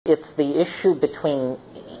it's the issue between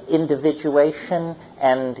individuation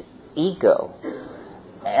and ego.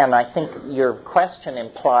 And I think your question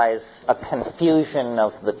implies a confusion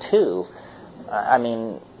of the two. I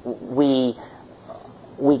mean, we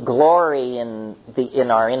glory in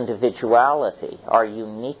our individuality, our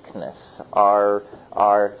uniqueness, our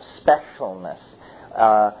specialness.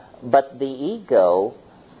 But the ego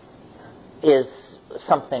is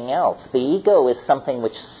something else. The ego is something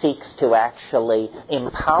which seeks to actually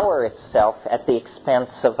empower itself at the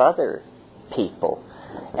expense of other people.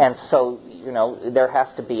 And so, there has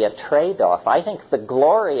to be a trade-off. I think the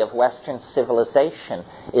glory of Western civilization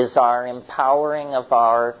is our empowering of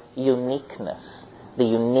our uniqueness, the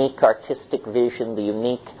unique artistic vision, the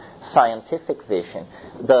unique scientific vision.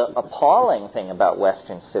 The appalling thing about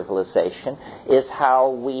Western civilization is how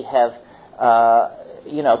we have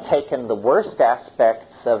taken the worst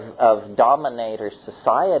aspects of dominator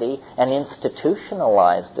society and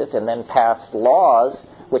institutionalized it, and then passed laws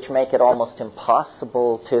which make it almost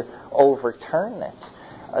impossible to overturn it.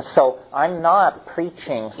 So I'm not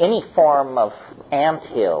preaching any form of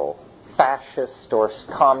anthill, fascist or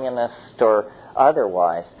communist or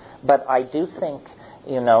otherwise, but I do think,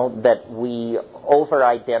 that we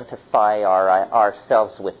over-identify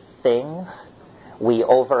ourselves with things. We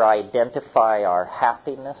over-identify our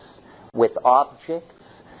happiness with objects.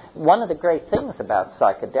 One of the great things about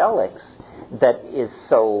psychedelics that is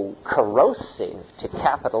so corrosive to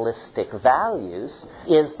capitalistic values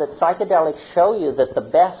is that psychedelics show you that the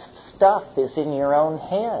best stuff is in your own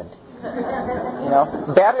head.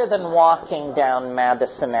 Better than walking down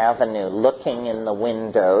Madison Avenue looking in the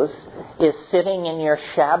windows is sitting in your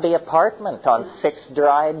shabby apartment on 6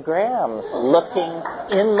 dried grams looking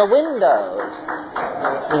in the windows.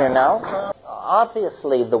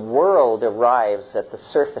 Obviously, the world arrives at the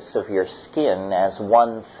surface of your skin as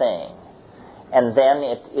one thing, and then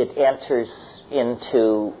it enters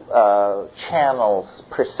into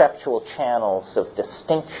perceptual channels of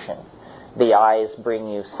distinction. The eyes bring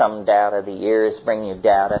you some data, the ears bring you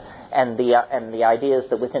data, and the idea is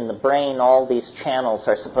that within the brain all these channels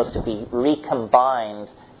are supposed to be recombined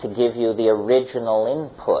to give you the original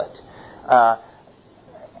input.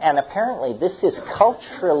 And apparently this is a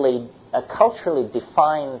culturally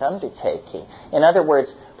defined undertaking. In other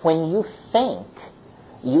words, when you think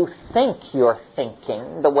you're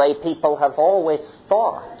thinking the way people have always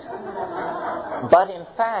thought. But in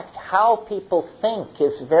fact, how people think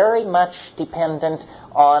is very much dependent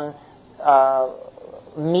on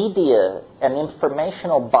media and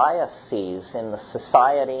informational biases in the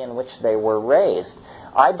society in which they were raised.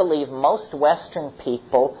 I believe most Western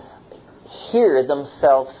people hear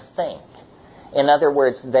themselves think. In other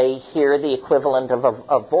words, they hear the equivalent of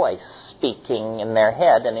a voice speaking in their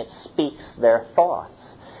head, and it speaks their thoughts.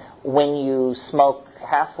 When you smoke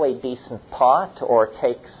halfway decent pot or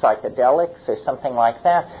take psychedelics or something like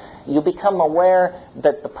that, you become aware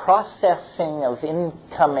that the processing of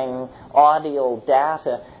incoming audio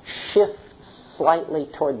data shifts slightly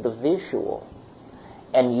toward the visual.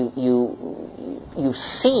 And you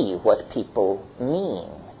see what people mean.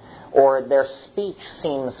 Or their speech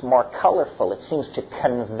seems more colorful. It seems to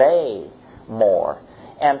convey more.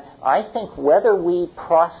 And I think whether we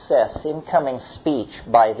process incoming speech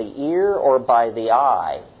by the ear or by the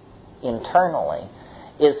eye internally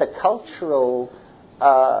is a cultural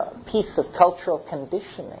piece of cultural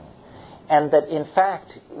conditioning. And that, in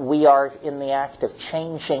fact, we are in the act of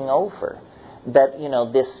changing over. That,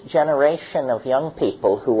 this generation of young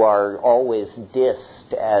people who are always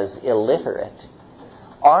dissed as illiterate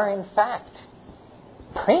are, in fact,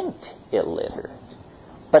 print illiterate.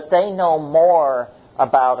 But they know more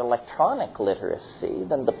about electronic literacy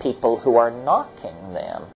than the people who are knocking them.